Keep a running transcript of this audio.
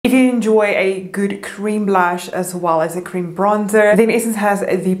If you enjoy a good cream blush as well as a cream bronzer, then Essence has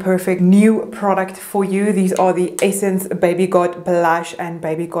the perfect new product for you. These are the Essence Baby God Blush and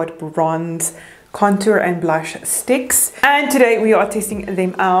Baby God Bronze Contour and Blush Sticks. And today we are testing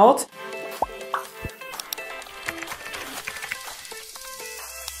them out.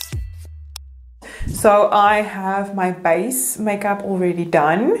 So I have my base makeup already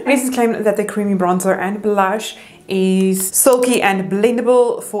done. Essence claimed that the creamy bronzer and blush is silky and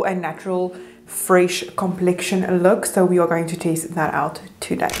blendable for a natural, fresh complexion look. So we are going to test that out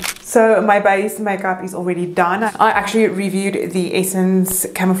today. So my base makeup is already done. I actually reviewed the Essence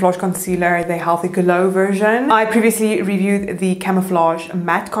Camouflage Concealer, the Healthy Glow version. I previously reviewed the Camouflage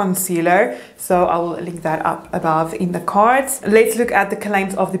Matte Concealer, so I will link that up above in the cards. Let's look at the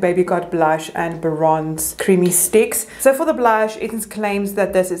claims of the Baby God Blush and Bronze Creamy Sticks. So for the blush, Essence claims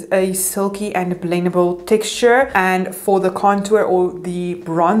that this is a silky and blendable texture, and for the contour or the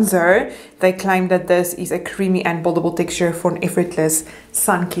bronzer, they claim that this is a creamy and buildable texture for an effortless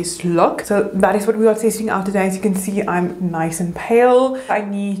sun-kissed look. So that is what we are testing out today. As you can see, I'm nice and pale. I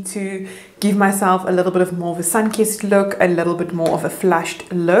need to give myself a little bit of more of a sun-kissed look, a little bit more of a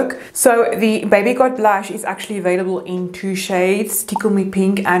flushed look. So the Baby God blush is actually available in 2 shades, Tickle Me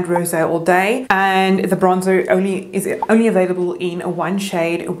Pink and Rosé All Day. And the bronzer is only available in 1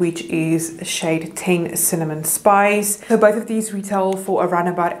 shade, which is shade 10 Cinnamon Spice. So both of these retail for around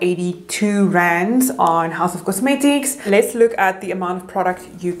about 82 rands on House of Cosmetics. Let's look at the amount of product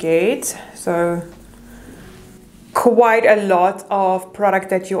you get. So quite a lot of product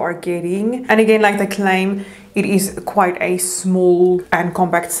that you are getting, and again, like they claim, it is quite a small and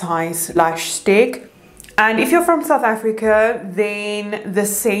compact size lash stick. And if you're from South Africa, then the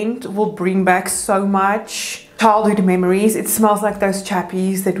scent will bring back so much childhood memories. It smells like those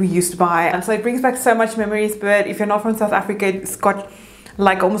chappies that we used to buy, and so it brings back so much memories. But if you're not from South Africa, it's got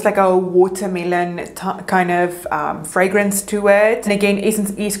like almost like a watermelon kind of fragrance to it. And again,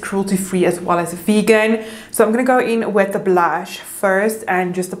 Essence is cruelty free as well as vegan. So I'm gonna go in with the blush first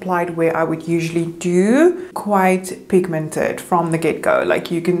and just apply it where I would usually do. Quite pigmented from the get-go.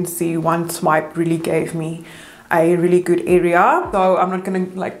 Like you can see, one swipe really gave me a really good area. So I'm not gonna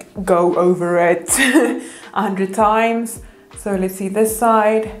like go over it 100 times. So let's see this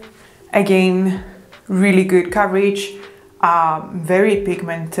side. Again, really good coverage. Very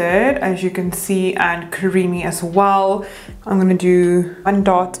pigmented, as you can see, and creamy as well. I'm gonna do 1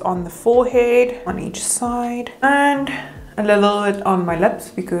 dot on the forehead on each side and a little bit on my lips,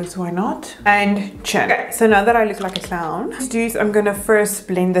 because why not, and chin. Okay, so now that I look like a clown, I'm gonna first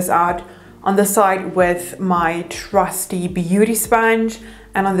blend this out on the side with my trusty beauty sponge,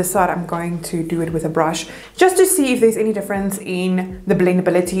 and on this side I'm going to do it with a brush just to see if there's any difference in the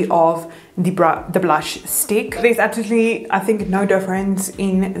blendability of the blush stick. There's absolutely, I think, no difference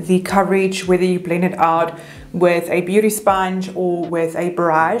in the coverage whether you blend it out with a beauty sponge or with a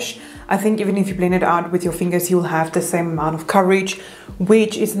brush. I think even if you blend it out with your fingers, you'll have the same amount of coverage,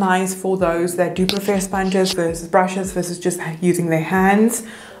 which is nice for those that do prefer sponges versus brushes versus just using their hands.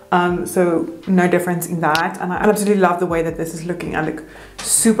 So no difference in that, and I absolutely love the way that this is looking. I look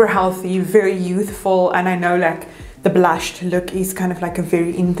super healthy, very youthful, and I know like the blushed look is kind of like a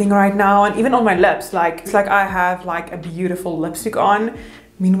very in thing right now. And even on my lips, like it's like I have like a beautiful lipstick on,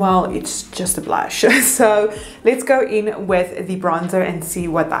 meanwhile it's just a blush. So let's go in with the bronzer and see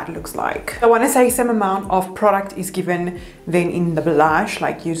what that looks like. I want to say some amount of product is given then in the blush,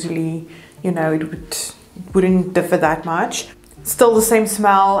 like usually, you know, it wouldn't differ that much. Still the same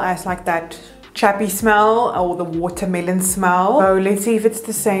smell as like that chappy smell or the watermelon smell. So let's see if it's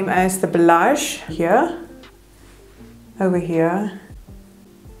the same as the blush. Here, over here,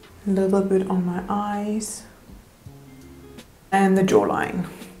 a little bit on my eyes and the jawline.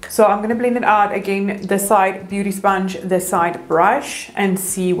 So I'm gonna blend it out again, this side beauty sponge, this side brush, and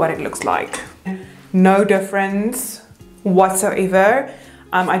see what it looks like. No difference whatsoever.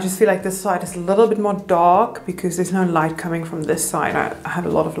 I just feel like this side is a little bit more dark because there's no light coming from this side. I have a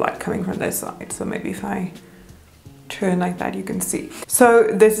lot of light coming from this side, so maybe if I turn like that you can see. So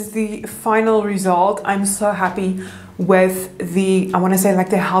this is the final result. I'm so happy with the, I want to say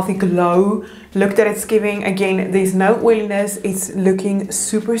like the healthy glow look that it's giving. Again, there's no oiliness, it's looking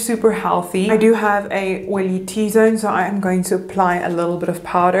super healthy. I do have a oily T-zone, so I am going to apply a little bit of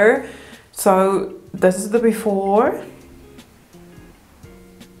powder. So this is the before.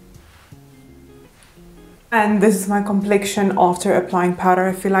 And this is my complexion after applying powder.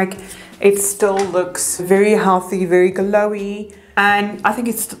 I feel like it still looks very healthy, very glowy. And I think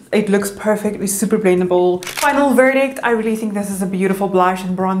it looks perfect. It's super blendable. Final verdict, I really think this is a beautiful blush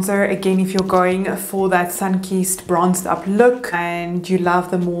and bronzer. Again, if you're going for that sun-kissed bronzed up look and you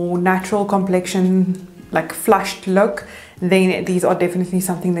love the more natural complexion, like flushed look, then these are definitely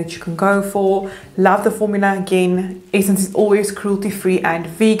something that you can go for. Love the formula. Again, Essence is always cruelty-free and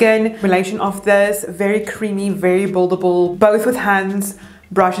vegan. Formulation of this, very creamy, very buildable, both with hands,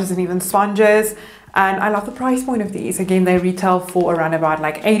 brushes and even sponges. And I love the price point of these. Again, they retail for around about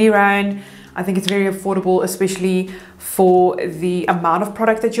like 80 Rand. I think it's very affordable, especially for the amount of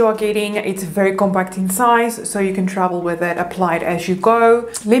product that you are getting. It's very compact in size, so you can travel with it, apply it as you go.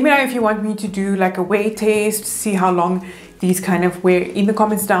 Let me know if you want me to do like a wear test, see how long these kind of wear in the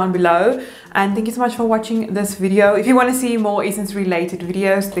comments down below. And thank you so much for watching this video. If you want to see more Essence related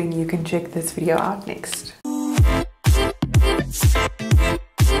videos, then you can check this video out next.